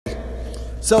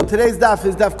So today's daf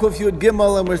is daf Kuf Yud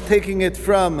Gimel, and we're taking it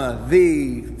from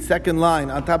the second line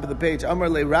on top of the page. Amar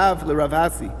le Rav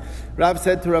Hasi. Rav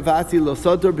said to Rav Hasi, Lo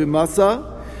sotor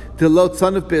b'masa, to lo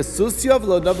tzanav be'susyav,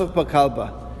 lo navav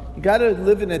b'kalba. You got to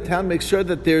live in a town, make sure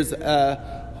that there's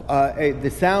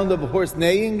the sound of a horse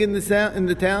neighing in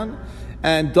the town,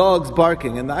 and dogs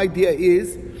barking. And the idea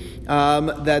is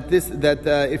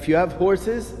that if you have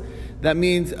horses, that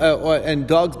means and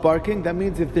dogs barking, that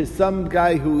means if there's some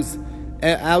guy who's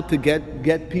out to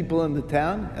get people in the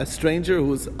town, a stranger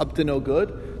who's up to no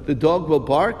good, the dog will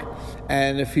bark,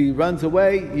 and if he runs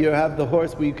away, you have the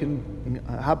horse where you can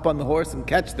hop on the horse and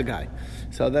catch the guy.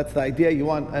 So that's the idea. You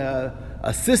want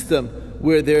a system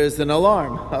where there's an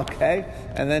alarm, okay,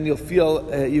 and then you'll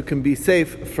feel you can be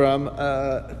safe from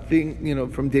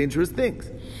from dangerous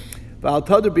things.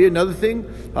 Another thing,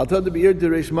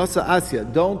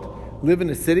 don't live in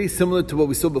a city similar to what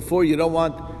we saw before. You don't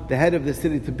want the head of the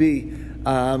city to be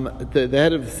Talmud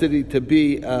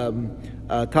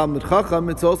Chacham.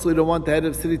 It's also, you don't want the head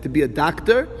of the city to be a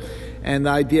doctor, and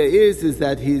the idea is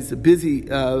that he's busy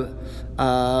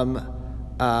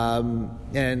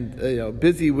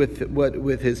busy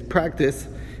with his practice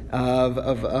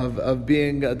of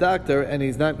being a doctor, and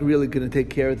he's not really going to take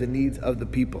care of the needs of the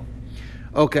people.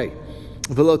 Okay,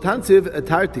 Velotansiv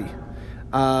Tarti.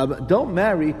 Don't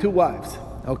marry two wives.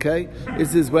 Okay,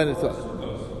 this is when it's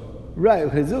right.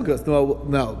 Chizugos.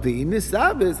 No. The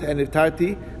nisabis and if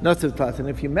tarti nasav tlas. And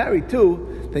if you marry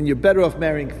two, then you're better off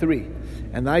marrying three.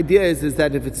 And the idea is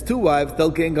that if it's two wives, they'll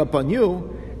gang up on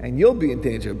you, and you'll be in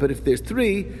danger. But if there's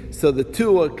three, so the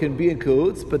two can be in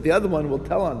cahoots, but the other one will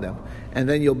tell on them, and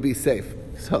then you'll be safe.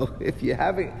 So if you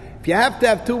have to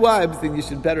have two wives, then you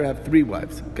should better have three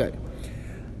wives. Okay.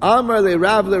 Amar le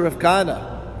Rav le Rav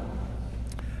Kana.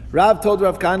 Rav told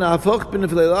Rav Kana,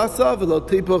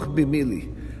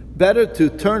 better to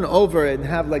turn over and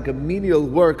have like a menial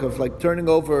work of like turning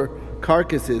over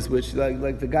carcasses, which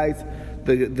like the guys,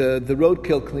 the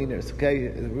roadkill cleaners, okay,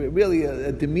 really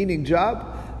a demeaning job.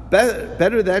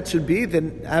 Better that should be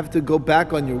than have to go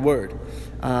back on your word.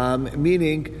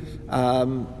 Meaning,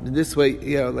 this way,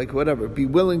 like whatever, be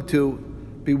willing to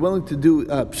do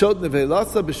pshot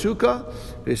nevelasa b'shuka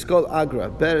b'shkol agra.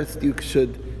 Better you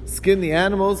should skin the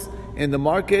animals in the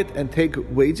market and take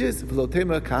wages. Don't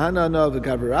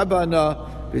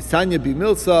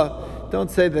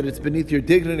say that it's beneath your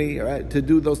dignity, right, to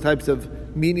do those types of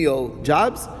menial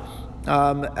jobs,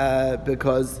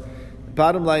 because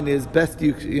bottom line is best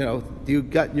you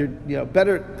got your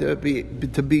better to be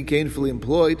gainfully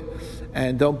employed,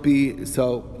 and don't be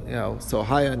so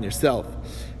high on yourself.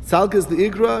 Salkas the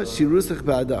igra shirusach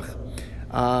ba'adach.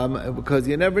 Because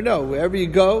you never know, wherever you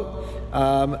go.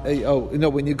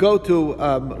 When you go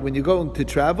to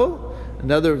travel,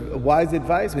 another wise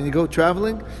advice: when you go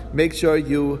traveling, make sure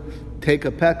you take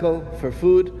a pekel for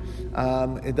food.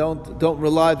 Don't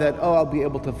rely that I'll be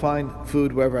able to find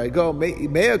food wherever I go.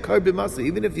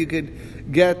 Even if you could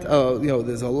get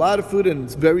there's a lot of food and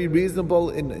it's very reasonable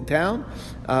in town,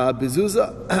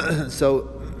 bezuza. So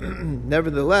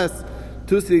nevertheless,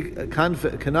 tusi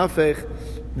kanafech.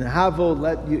 Nahavo,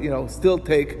 let you still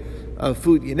take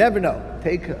food. You never know.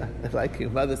 Take, like your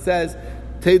mother says,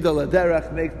 take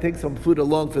some food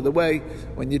along for the way.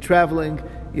 When you're traveling,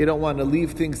 you don't want to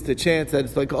leave things to chance that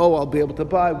it's like, I'll be able to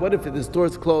buy. What if the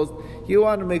store's closed? You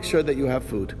want to make sure that you have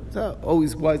food. So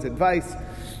always wise advice.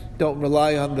 Don't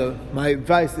rely on my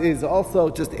advice is also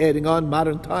just adding on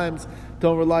modern times.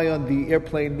 Don't rely on the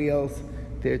airplane meals.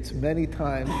 There's many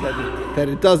times that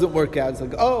it doesn't work out. It's like,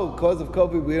 because of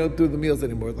COVID, we don't do the meals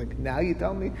anymore. It's like, now you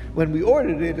tell me? When we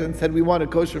ordered it and said we want a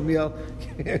kosher meal,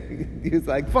 he's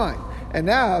like, fine. And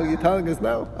now you're telling us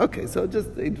no? Okay, so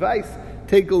just advice,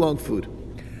 take along food.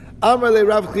 Amar le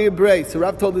Rav Chia Brei. So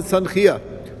Rav told his son Chia,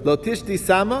 Lo tishti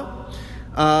sama,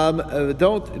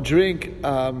 don't drink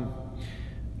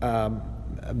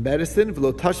medicine,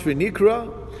 v'lo tashvi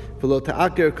nikra, v'lo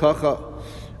ta'aker kacha.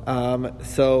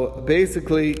 So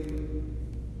basically,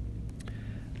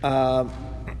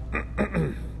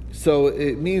 so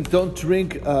it means don't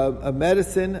drink a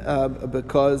medicine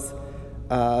because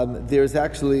there's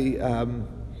actually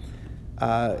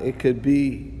it could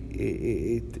be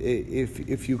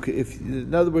if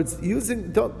in other words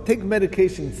don't take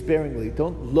medication sparingly.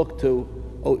 Don't look to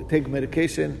take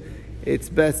medication. It's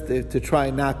best to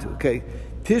try not to. Okay,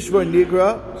 Tishvar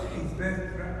Nigra.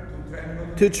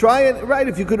 To try it right,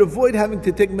 if you could avoid having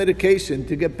to take medication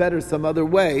to get better some other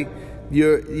way,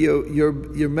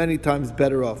 you're many times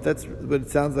better off. That's what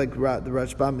it sounds like. The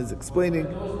Rashbam is explaining.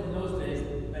 In those days,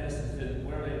 medicine,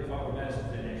 whatever they call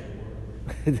medicine,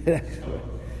 didn't actually work.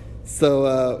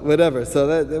 So whatever. So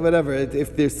that whatever.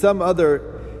 If there's some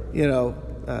other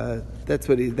That's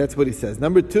what he says.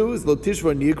 Number 2 is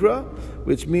lotishvar nigra,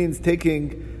 which means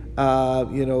taking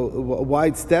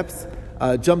wide steps,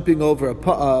 jumping over a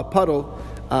puddle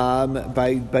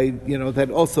by that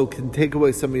also can take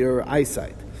away some of your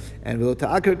eyesight. And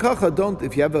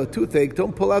if you have a toothache,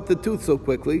 don't pull out the tooth so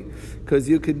quickly, because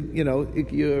you could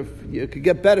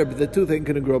get better, but the tooth ain't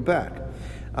going to grow back.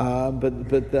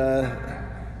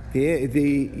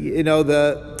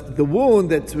 The wound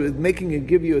that's making it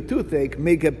give you a toothache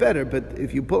may get better, but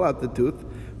if you pull out the tooth,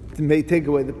 it may take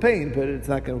away the pain, but it's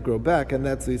not going to grow back. And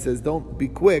that's what he says, don't be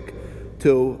quick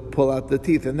to pull out the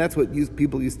teeth. And that's what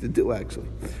people used to do, actually.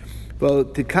 Well,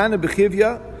 tikana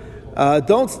b'chivya,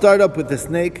 don't start up with a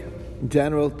snake in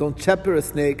general. Don't chepper a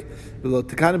snake.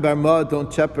 Tikana barma, don't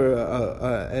chepper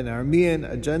an Aramean,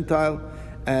 a Gentile.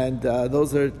 And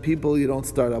those are people you don't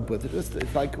start up with.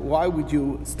 It's like, why would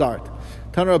you start?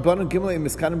 There are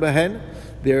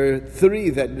 3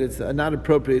 that it's not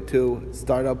appropriate to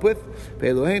start up with.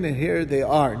 And here they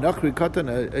are. Nachri katan,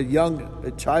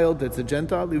 a child that's a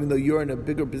Gentile, even though you're in a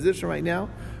bigger position right now.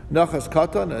 Nachash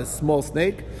katan, a small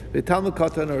snake. Talmud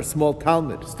katan, or a small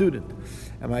Talmud student.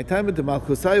 And my time at the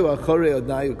Malchusayu achore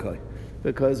odnayukai.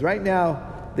 Because right now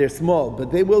they're small, but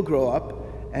they will grow up.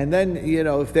 And then,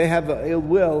 if they have ill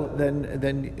will,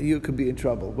 then you could be in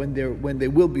trouble when they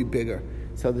will be bigger.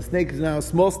 So the snake is now a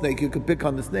small snake. You could pick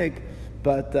on the snake,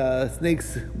 but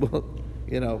snakes will,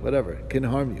 can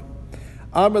harm you.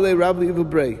 Amarle Rav Ivu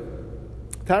Brei.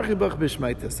 Tarchibach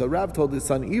b'shmaita. So Rav told his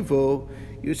son Ivu,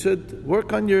 you should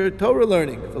work on your Torah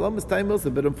learning.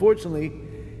 But unfortunately,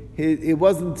 he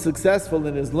wasn't successful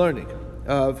in his learning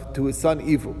to his son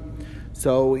Ivu.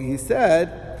 So he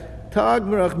said, Tag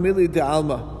merach mili de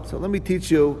alma. So let me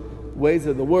teach you ways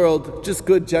of the world, just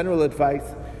good general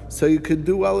advice, so you can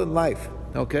do well in life.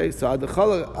 Okay, so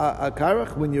adachal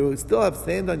akarach, when you still have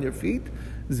sand on your feet,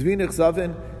 zvinich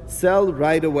zavin, sell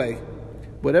right away.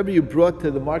 Whatever you brought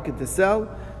to the market to sell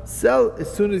as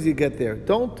soon as you get there.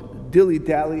 Don't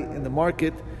dilly-dally in the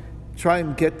market. Try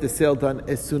and get the sale done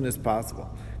as soon as possible.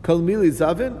 Kol mili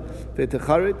zavin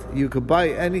v'techarit, you could buy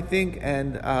anything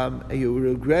and you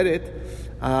regret it.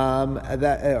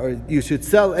 Or you should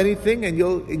sell anything and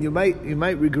you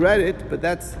might regret it, but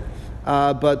that's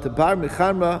but bar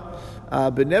mecharma,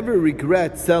 but never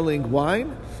regret selling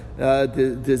wine.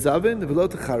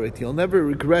 You'll never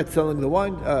regret selling the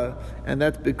wine, and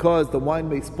that's because the wine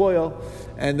may spoil,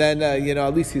 and then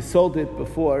at least you sold it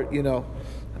before,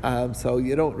 so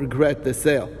you don't regret the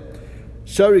sale.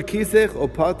 Shari kisech o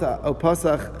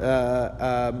pasach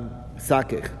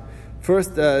sakech.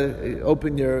 First,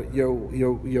 open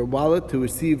your wallet to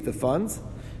receive the funds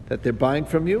that they're buying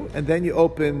from you, and then you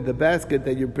open the basket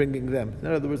that you're bringing them.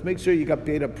 In other words, make sure you got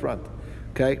paid up front.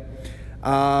 Okay.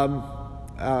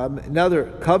 Another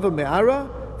kava me'ara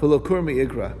v'lokur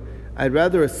me'igra. I'd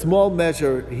rather a small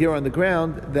measure here on the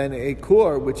ground than a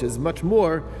core, which is much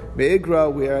more me'igra,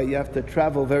 where you have to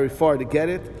travel very far to get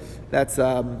it. That's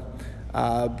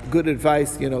good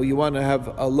advice. You want to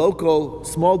have a local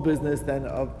small business than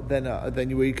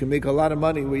where you can make a lot of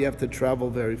money, where you have to travel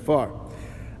very far.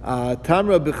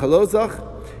 Tamra b'chalozach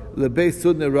lebeis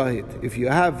sudne rahit. If you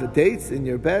have dates in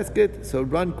your basket, so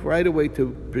run right away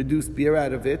to produce beer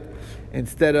out of it,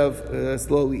 instead of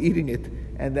slowly eating it,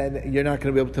 and then you're not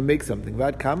going to be able to make something.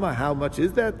 Vad kama? How much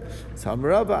is that?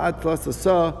 Samarava atlas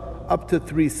sa, up to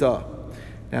 3 sa.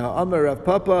 Now, Amar Rav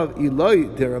Papa, Eloi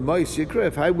deramoy shikra.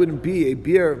 If I wouldn't be a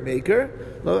beer maker,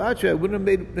 actually I wouldn't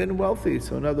have been wealthy.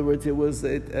 So, in other words, it was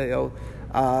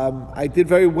I did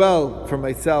very well for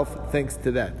myself thanks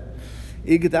to that.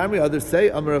 Igedamri, others say,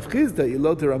 Amar Rav Chizda,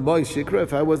 Eloi deramoy shikra.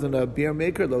 If I wasn't a beer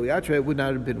maker, I would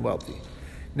not have been wealthy.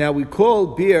 Now we call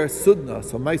beer sudna.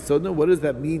 So my sudna, what does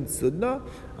that mean? Sudna,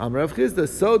 Amar Rav Chizda,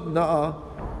 sudna.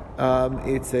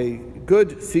 It's a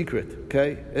good secret,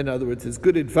 okay? In other words, it's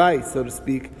good advice, so to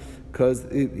speak, because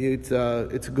it's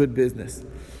a good business.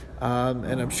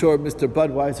 And I'm sure Mr.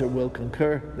 Budweiser will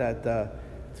concur that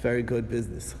it's very good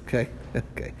business, okay?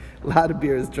 Okay. A lot of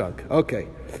beer is drunk. Okay.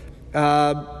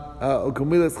 And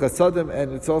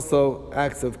it's also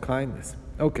acts of kindness.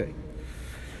 Okay.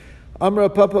 Amra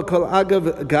Papa kol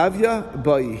agav gavya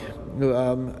bai.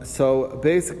 So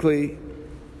basically,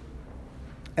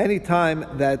 any time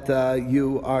that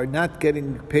you are not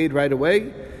getting paid right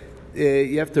away,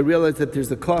 you have to realize that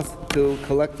there's a cost to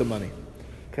collect the money.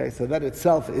 Okay, so that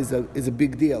itself is a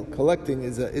big deal. Collecting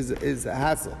is a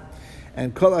hassle.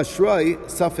 And kol ashray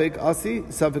safek asi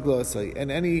safek lo asay.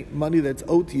 And any money that's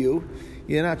owed to you,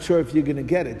 you're not sure if you're going to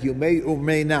get it. You may or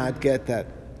may not get that.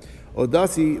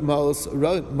 Odasi Mois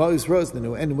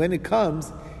Rosnanu, and when it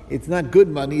comes, it's not good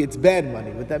money, it's bad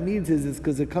money. What that means is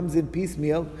because it comes in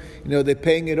piecemeal, they're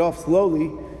paying it off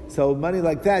slowly. So money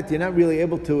like that, you're not really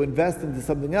able to invest into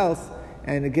something else,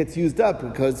 and it gets used up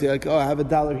because you're like, I have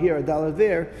 $1 here, $1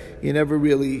 there. You never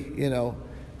really,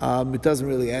 it doesn't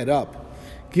really add up.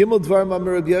 Gimel Dvarim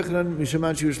Amar Rabbi Yochanan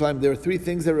Mishaman Yerushalayim. There are 3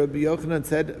 things that Rabbi Yochanan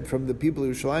said from the people of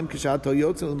Yerushalayim. Kishato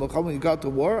Yotzei l'Milchama, when you go out to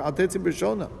war, Al Tetzim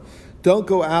B'Rishona. Don't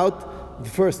go out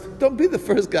first. Don't be the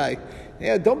first guy.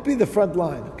 Don't be the front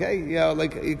line. Okay,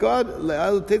 you go out.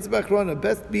 Al Tetzim B'Achrona.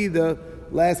 Best be the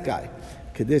last guy.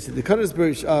 Because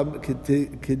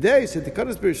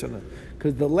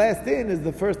the last in is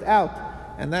the first out,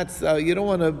 and that's you don't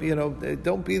want to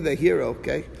don't be the hero.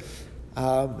 Okay.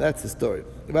 That's the story.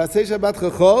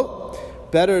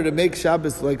 Better to make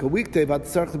Shabbos like a weekday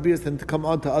than to come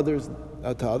on to others.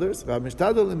 Trying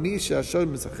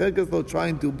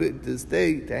to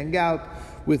stay, to hang out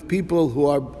with people who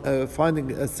are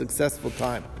finding a successful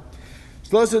time.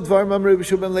 There are 3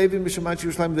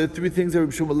 things that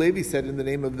Rabbi Shmuel Levi said in the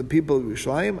name of the people of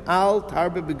Yerushalayim. Al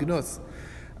tarbe b'gnus.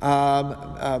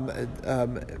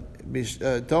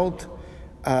 Don't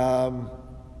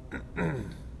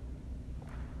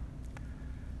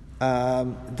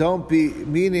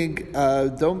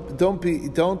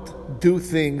do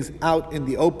things out in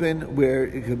the open where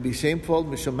it could be shameful.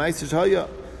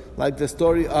 Like the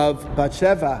story of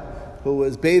Bathsheba, who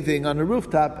was bathing on a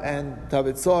rooftop, and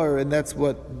David saw her, and that's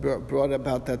what brought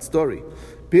about that story.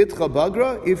 Bitcha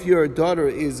bagra, if your daughter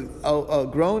is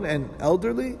grown and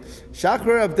elderly,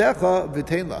 shachar avdecha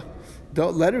v'teinla.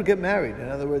 Don't let her get married. In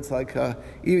other words,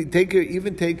 even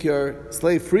take your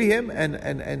slave, free him, and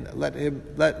let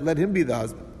him be the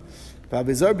husband. You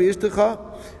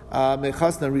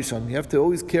have to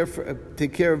always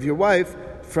take care of your wife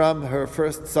from her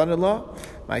first son-in-law.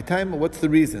 My time. What's the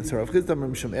reason? So Rav Chisda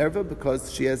Mishum Erva,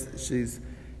 because she has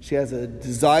a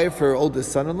desire for her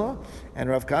oldest son-in-law, and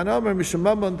Rav Kahana Mishum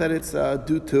Mammon, that it's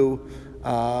due to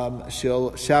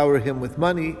she'll shower him with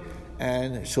money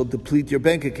and she'll deplete your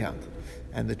bank account.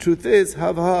 And the truth is,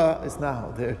 Havha is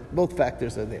now. Both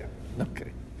factors are there.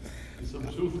 Okay. There's some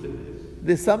truth to this.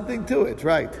 There's something to it,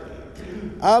 right?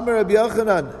 Amar Rabbi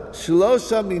Yochanan,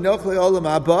 Shlosha minoch le'olam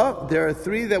haba. There are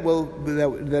 3 that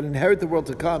inherit the world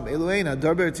to come. Elohein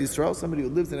hadar be'Eretz Yisrael, somebody who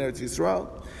lives in Eretz Yisrael.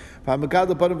 V'hamagad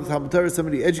l'banav v'talmud Torah,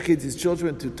 somebody who educates his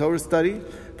children to Torah study.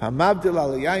 V'hamavdil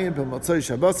al yayin b'motzoi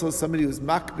Shabbos, somebody who is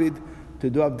makbid to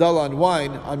do Abdallah on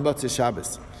wine on Motzei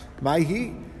Shabbos.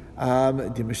 Ma'hi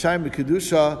Dimashayim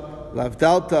b'kedusha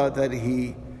lavdalta,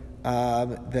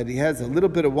 that he has a little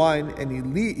bit of wine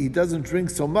and he doesn't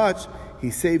drink so much. He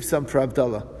saves some for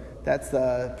Abdullah. That's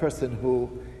the person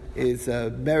who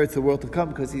merits the world to come,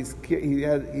 because he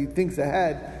thinks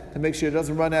ahead to make sure he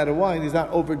doesn't run out of wine. He's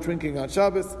not over drinking on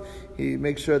Shabbos. He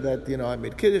makes sure that I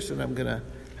made Kiddush and I'm going to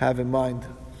have in mind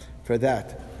for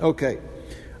that. Okay.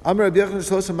 There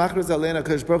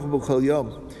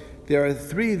are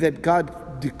 3 that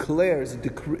God declares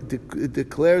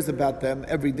about them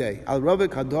every day. Al Ravik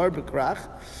Hadar B'Krach,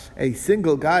 a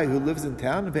single guy who lives in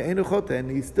town,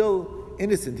 and he's still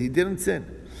innocent. He didn't sin.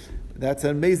 That's an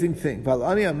amazing thing.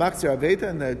 Valani Amaksir Aveta,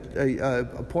 and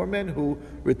a poor man who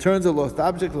returns a lost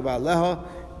object.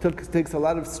 Takes a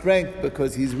lot of strength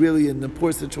because he's really in a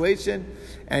poor situation,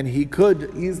 and he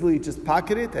could easily just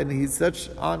pocket it, and he's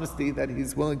such honesty that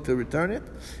he's willing to return it.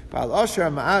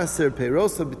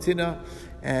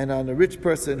 And on a rich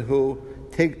person who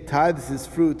tithes his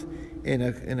fruit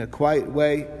in a quiet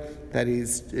way, that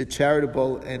he's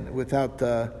charitable and without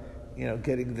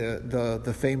getting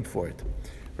the fame for it.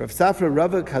 Rav Safra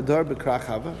Ravak Hadar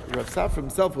B'Krachava. Rav Safra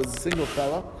himself was a single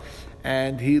fellow,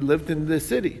 and he lived in the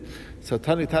city. So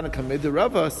Tani Tanaka made the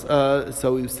Rava,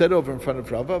 so he said over in front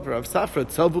of Rava, Rav Safra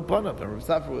Tzelvu Panav, and Rav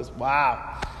Safra was,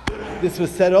 wow, this was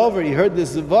said over. He heard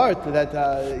this Zavart that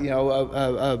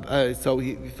so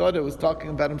he thought it was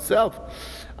talking about himself.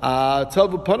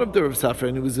 Tzelvu Panav the Rav Safra,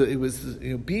 and it was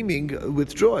beaming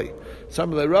with joy.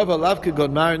 Some of the Rava Lavka got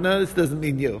married. No, this doesn't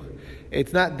mean you.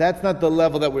 It's not. That's not the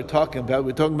level that we're talking about.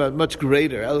 We're talking about much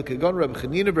greater. El Kagon, Rav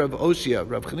Chanina, Rav Oshia,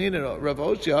 Rav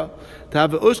Oshia. To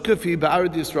have ushkafi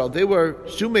ba'arid Yisrael. They were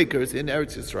shoemakers in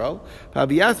Eretz Yisrael.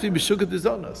 V'aviyasvi b'shukat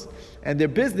dizonos, and their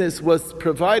business was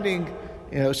providing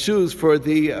shoes for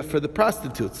the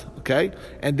prostitutes. Okay,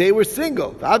 and they were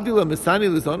single. V'avdila misani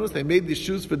lizonos. They made these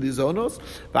shoes for the zonos.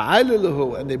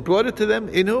 V'aylilahu, and they brought it to them.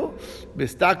 Inu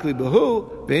mistakli behu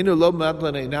ve'inu lo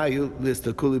madlanei nayu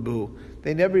listakuli behu.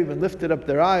 They never even lifted up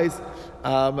their eyes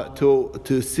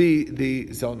to see the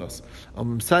zonos.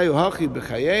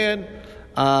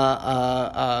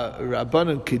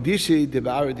 Rabbanan Kedishi de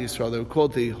Ba'arid Yisrael. They were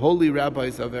called the holy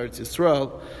rabbis of Eretz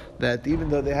Yisrael. That even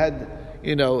though they had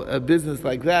a business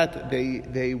like that, they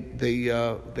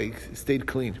stayed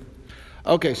clean.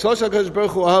 Okay, Shlosh HaKadosh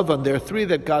Baruch Hu Ahavan. There are three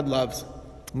that God loves.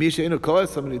 Misheinu Kohes,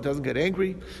 somebody who doesn't get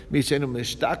angry. Misheinu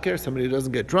Mishtaker, somebody who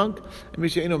doesn't get drunk. And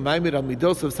Misheinu Maimid Al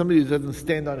Midos, somebody who doesn't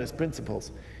stand on his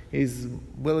principles. He's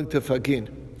willing to fagin.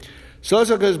 Shlosh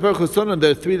HaKadosh Baruch Hu Sonon,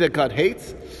 there are three that God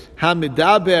hates.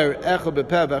 Hamidaber Echo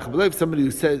Bepev Echo Belev, somebody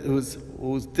who says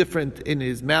who's different in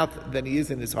his mouth than he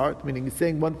is in his heart, meaning he's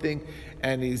saying one thing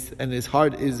and his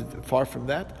heart is far from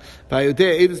that.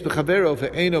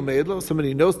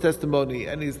 Somebody knows testimony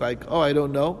and he's like, oh, I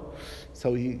don't know.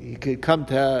 So he could come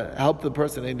to help the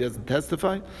person and he doesn't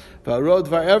testify. And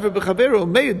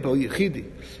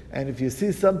if you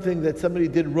see something that somebody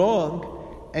did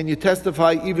wrong and you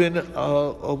testify even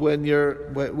when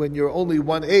you're only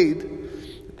one aid,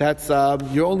 that's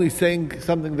you're only saying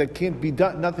something that can't be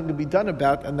done, nothing can be done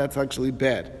about, and that's actually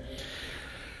bad.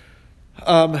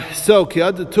 So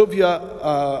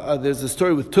Tuvia, there's a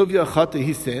story with Tuvia Chata,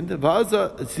 he sinned.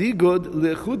 Va'aza Zigud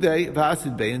lechudei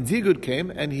va'asid bey, and Zigud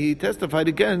came and he testified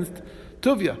against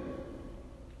Tuvia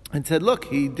and said, look,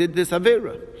 he did this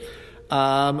avera.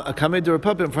 Kamei de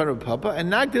Rapapa in front of Rapapa,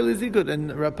 and Nagdil is Zigud, and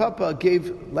Rapapa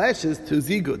gave lashes to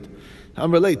Zigud.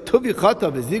 Amrlei Tuvia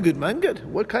Chata v'Zigud mangad.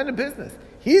 What kind of business?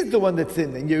 He's the one that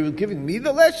sinned, and you're giving me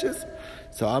the lashes?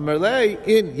 So Amarlei,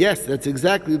 yes, that's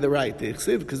exactly the right. Because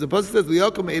the Pasuk says,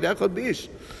 Liyakum eid echad bish.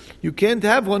 You can't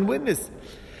have one witness.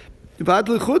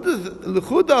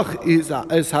 L'chudach is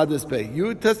hadas bey.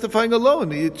 You're testifying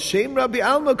alone. It's shame Rabbi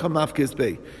Alma kamafkes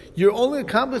bey. Your only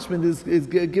accomplishment is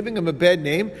giving him a bad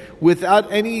name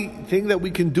without anything that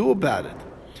we can do about it.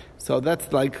 So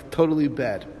that's like totally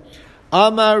bad.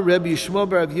 Amar Rabbi Yishmael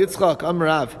bar Rav Yitzchak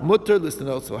Amarav Mutter. Listen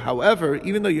also. However,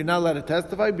 even though you're not allowed to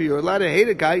testify, but you're allowed to hate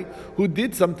a guy who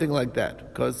did something like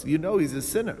that because you know he's a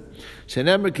sinner.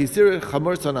 Shenemer kisir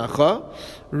chamor sanacha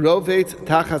rovet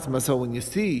tachas maso. When you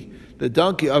see the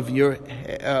donkey of your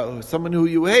someone who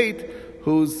you hate,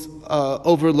 who's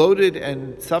overloaded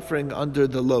and suffering under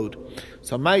the load.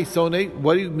 So my sone,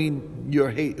 what do you mean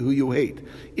who you hate?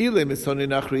 Ilim is sone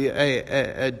nachri,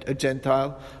 a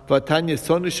Gentile. Vatanya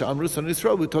sone shamru sone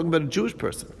Yisrael. We're talking about a Jewish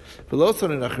person. V'lo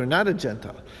sone nachri, not a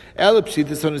Gentile.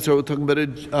 Elapshita sone Yisrael. We're talking about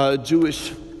a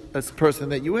Jewish person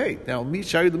that you hate. Now, mi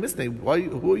shari l'misnei.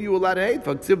 Who are you allowed to hate?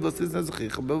 V'ksiv lo sizna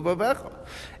zechicha b'vavecha.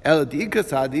 El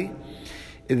di'ikasadi.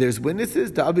 If there's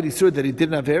witnesses, the Abid Yisur that he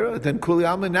did an Avera, then Kuli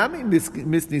Alma Nami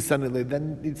Misni Sanile.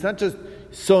 Then it's not just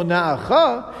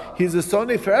Sona'acha, he's a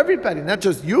Sone for everybody, not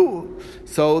just you.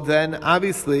 So then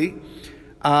obviously,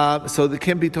 so they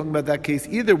can't be talking about that case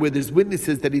either where there's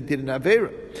witnesses that he did an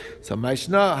Avera. So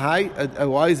Maishna,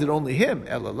 why is it only him?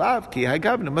 Elalav, Ki Hai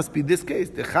Gavin, it must be this case.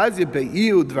 The Chazia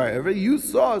Be'iu Dvarever, you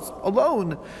saw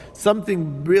alone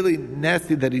something really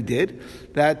nasty that he did,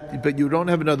 but you don't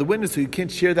have another witness, so you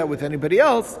can't share that with anybody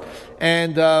else,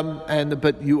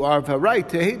 but you are right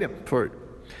to hate him for it.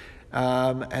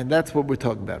 And that's what we're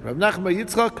talking about. Rav Nachman bar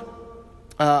Yitzchak,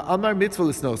 Amar mitzvah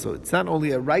l'snoso. It's not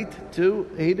only a right to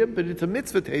hate him, but it's a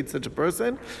mitzvah to hate such a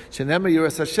person. Shenemar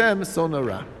yiras Hashem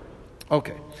sonara.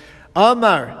 Okay.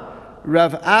 Amar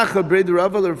Rav Acha bred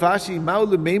Rav Rashi ma'u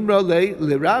lemeimra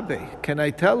le. Can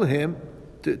I tell him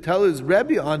to tell his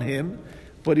Rebbe on him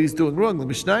what he's doing wrong? The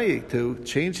Mishnayik, to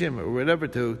change him or whatever,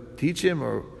 to teach him,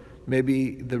 or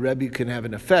maybe the Rebbe can have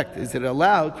an effect. Is it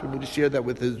allowed for me to share that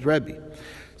with his Rebbe?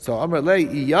 So Amar Lei,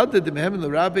 if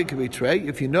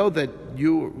you know that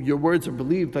your words are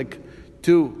believed like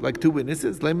two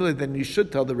witnesses, then you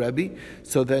should tell the Rebbe,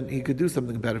 so then he could do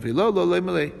something about it.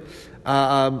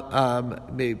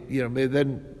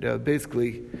 Then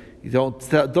basically you don't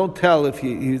tell if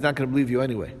he's not going to believe you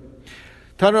anyway.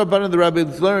 Tanur Rabbanan, the Rebbe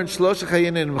learned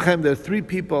there are three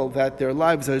people that their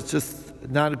lives are just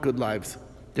not good lives.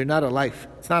 They're not a life.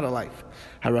 It's not a life.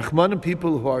 Harachmanim,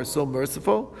 people who are so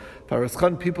merciful.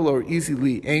 Paraschan, people who are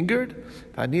easily angered.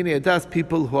 Vanini Adas,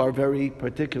 people who are very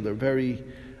particular, very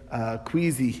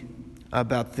queasy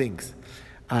about things.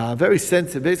 Very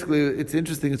sensitive. Basically, it's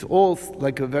interesting. It's all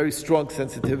like a very strong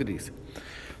sensitivities.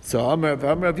 So Amar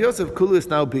Rav Yosef Kulis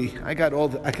now be. I got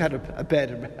a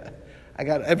bed. I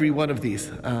got every one of these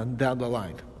down the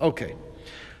line. Okay.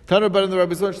 Tanur Rabbanan, the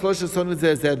Rebbe's learned Shlosha Sonim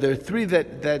says that there are three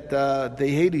that they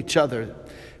hate each other.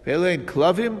 Ve'elein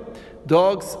klavim,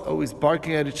 dogs always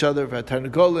barking at each other.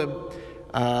 Ve'tarnagolim,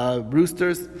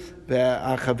 roosters.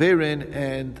 Ve'achaverin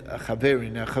and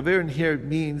chaverin. Now chaverin here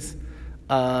means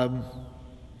the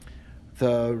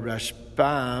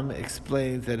Rashbam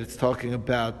explains that it's talking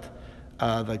about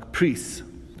like priests.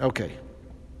 Okay.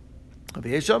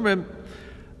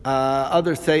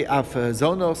 Others say af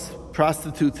zonos,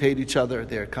 prostitutes hate each other,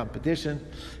 they're competition,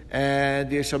 And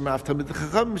Yesham Rav Talmid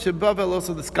Chacham Bavel,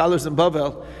 also the scholars in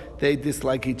Bavel, they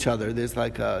dislike each other. There's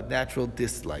like a natural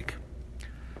dislike.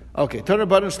 Okay, Torah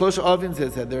Baruch Shlosha Avin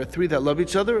says that there are three that love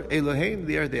each other. Elohein,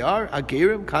 there they are.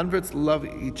 Agerim, converts love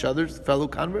each other's fellow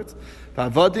converts.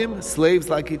 Va'avadim, slaves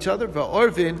like each other.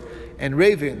 Va'orvin, and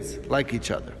ravens like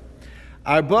each other.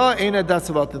 Arba Eina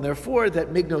Dasavot, and there are four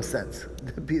that make no sense.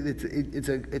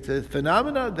 It's a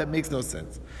phenomena that makes no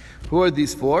sense. Who are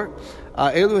these four?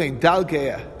 Elohein,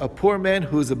 Dalgeya, a poor man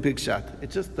who's a big shot.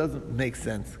 It just doesn't make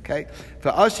sense. Okay?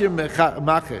 Va'ashir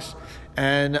Machesh,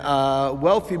 and a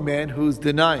wealthy man who's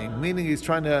denying, meaning he's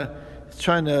trying to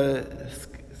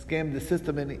scam the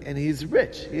system, and he's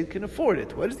rich. He can afford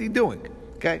it. What is he doing?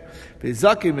 Okay?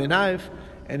 V'zakim Menaif,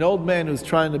 an old man who's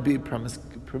trying to be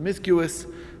promiscuous.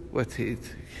 It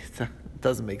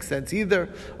doesn't make sense either.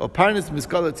 Or Parnas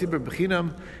Miskala Tzibur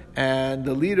Bechinam, and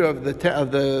the leader of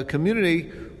the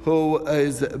community who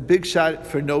is a big shot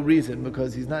for no reason,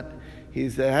 because he's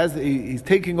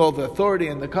taking all the authority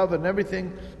and the cover and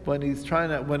everything. When he's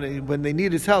when they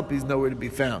need his help, he's nowhere to be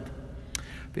found.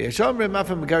 He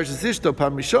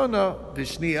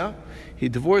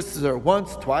divorces her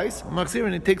once, twice,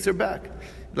 and he takes her back.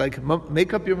 Like,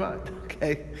 make up your mind,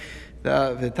 okay?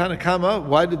 The Tanakama,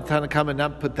 why did the Tanakama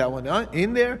not put that one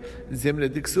in there? Zimna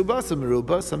diksuba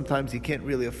samaruba. Sometimes he can't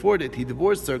really afford it. He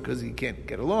divorced her because he can't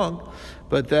get along.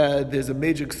 But there's a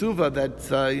major ksuva that's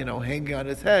hanging on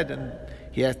his head, and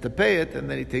he has to pay it, and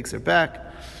then he takes her back.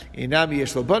 Inami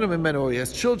yeshlo banim imenu, or he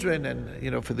has children,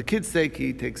 and for the kids' sake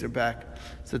he takes her back.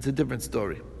 So it's a different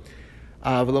story.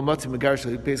 V'lomatzi megarsh,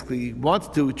 he basically wants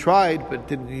to, tried, but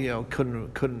didn't,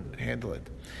 couldn't handle it.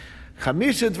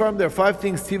 Chamisha Dvarim, there are five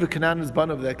things Tiva Canaan is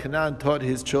banav that Canaan taught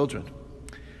his children.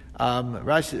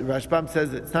 Rashbam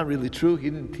says that it's not really true. He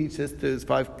didn't teach this to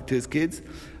his kids,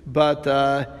 but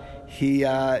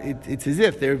it's as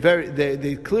if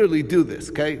they clearly do this.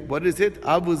 Okay, what is it?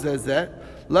 Abu Zezeh,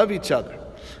 love each other.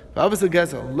 Abu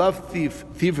Zegezel, love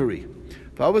thievery.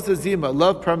 Abu Zezima,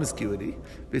 love promiscuity.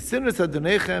 B'sinus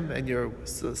adonechem, and your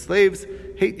slaves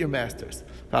hate your masters.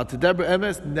 V'al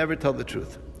emes, never tell the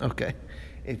truth. Okay.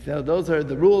 Those are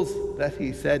the rules that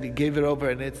he said. He gave it over,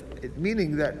 and it's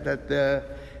meaning that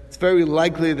it's very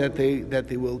likely that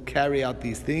they will carry out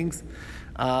these things,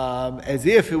 as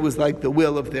if it was like the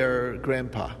will of their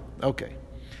grandpa. Okay.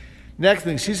 Next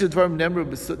thing, Shisha Dvarim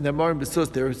Nemarim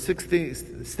Besus. There are 6 things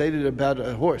stated about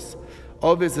a horse.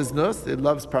 Ovis is nus, it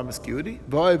loves promiscuity.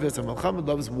 V'ovis Amalcham,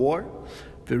 loves war.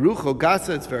 V'rucho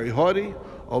Gasa, it's very haughty.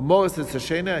 Omois is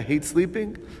Hashena, hates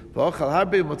sleeping. V'ochal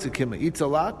Harbe Motzikima, eats a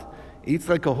lot. Eats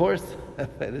like a horse,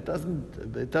 but it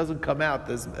doesn't come out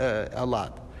as a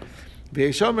lot.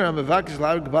 It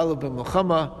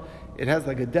has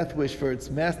like a death wish for its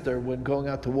master when going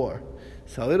out to war.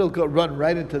 So it'll run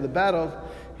right into the battle,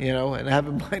 and have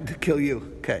in mind to kill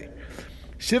you. Okay.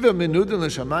 Shiva minudin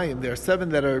l'shamayim. There are 7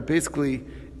 that are basically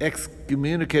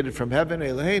excommunicated from heaven.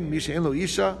 Elohein misha en lo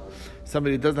isha.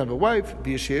 Somebody who doesn't have a wife.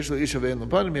 V'yesheyesh lo isha ve'en lo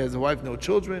banim. He has a wife, no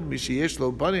children. Misheyesh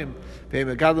lo banim ve'en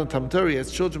megadlon Talmud Torah. He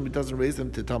has children, but doesn't raise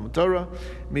them to Talmud Torah.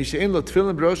 Misha en lo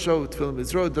tefillin b'rosho. Tefillin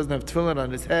b'zro. Doesn't have tefillin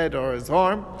on his head or his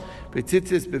arm.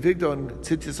 V'tzitzis b'vigdo, and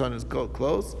tzitzis on his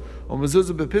clothes. Or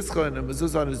mezuzah b'pischa, and a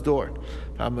mezuzah on his door.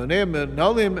 V'amonei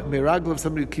nolim meraglav.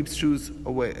 Somebody who keeps shoes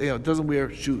away. Doesn't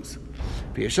wear shoes.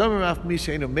 Somebody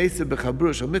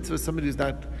who's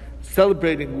not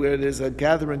celebrating where there's a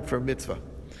gathering for mitzvah.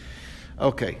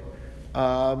 Okay.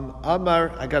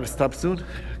 Amar, I got to stop soon.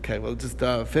 Okay, we'll just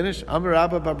finish. Amar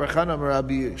Rabba bar Barchan, Amar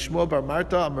Rabbi Shmuel bar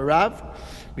Marta, Amar Rav,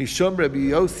 Mishom Rabbi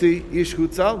Yossi, Ish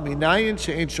Hutzal, Minayin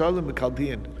She'en Shalom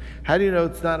Mekaldian. How do you know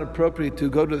it's not appropriate to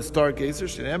go to the stargazer?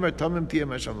 She'emar Tamim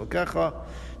Tiyam Hashem Lokecha.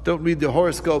 Don't read the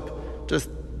horoscope. Just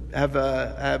have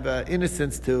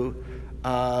innocence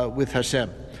with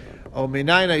Hashem. If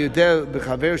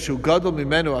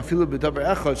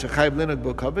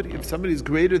somebody is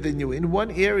greater than you in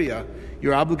one area,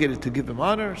 you're obligated to give him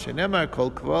honor. So that's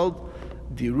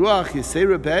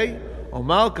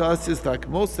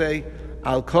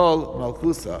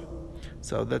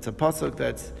a pasuk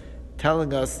that's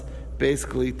telling us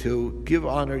basically to give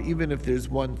honor even if there's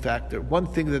one factor, one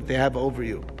thing that they have over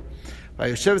you.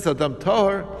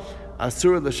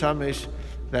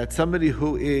 That somebody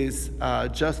who is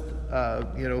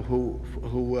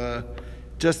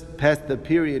just passed the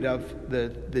period of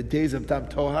the days of Dam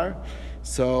Tohar,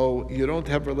 so you don't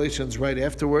have relations right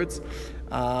afterwards.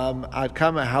 Ad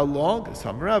Kama, how long?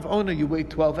 So Amarav, no, you wait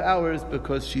 12 hours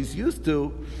because she's used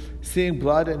to seeing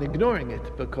blood and ignoring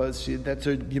it because that's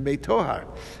her Yemei Tohar.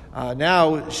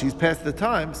 Now she's past the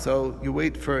time, so you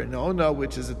wait for an Ona,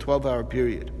 which is a 12-hour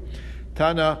period.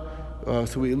 Tana,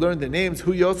 So we learned the names: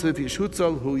 Hu Yosef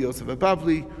Yeshutzal, Hu Yosef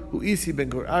Abavli, Hu Isi ben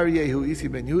Gur Aryeh, Hu Isi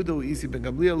ben Yehuda, Hu Isi ben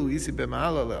Gamliel, Hu Isi ben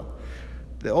Mahalalel.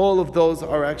 All of those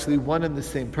are actually one and the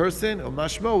same person. Or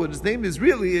Mashmo, what his name is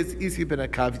really is Isi ben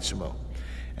Akavit Shemo.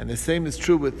 And the same is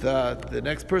true with the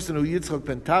next person, Hu Yitzchak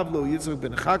ben Tavlo, Hu Yitzchak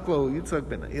ben Chaklo, Hu Yitzchak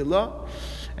ben Ilah,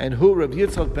 and Hu Rav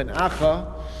Yitzchak ben Acha,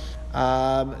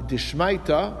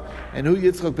 Dishmaita, and Hu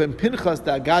Yitzchak ben Pinchas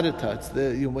da Agadata. It's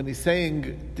when he's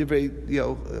saying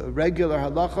regular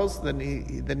halachos, then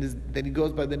he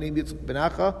goes by the name Yitzchak ben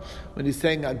Acha. When he's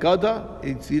saying Agada,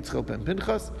 it's Yitzchak ben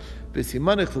Pinchas.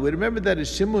 B'simanich, we remember that is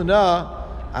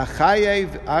Shimuna Achai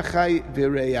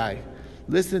v'Reyai.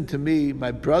 Listen to me,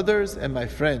 my brothers and my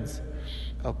friends.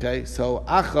 Okay, so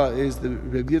Acha is the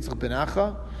Reb Yitzchak ben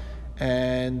Acha,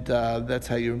 and that's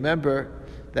how you remember.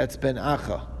 That's ben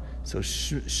Acha. So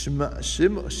Shimuna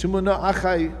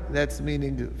Achai, that's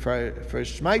meaning for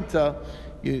Shmaita,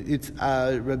 it's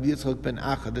Rabbi Yitzchak ben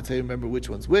Acha. That's how you remember which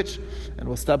one's which. And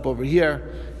we'll stop over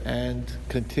here and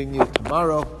continue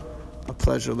tomorrow. A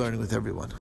pleasure learning with everyone.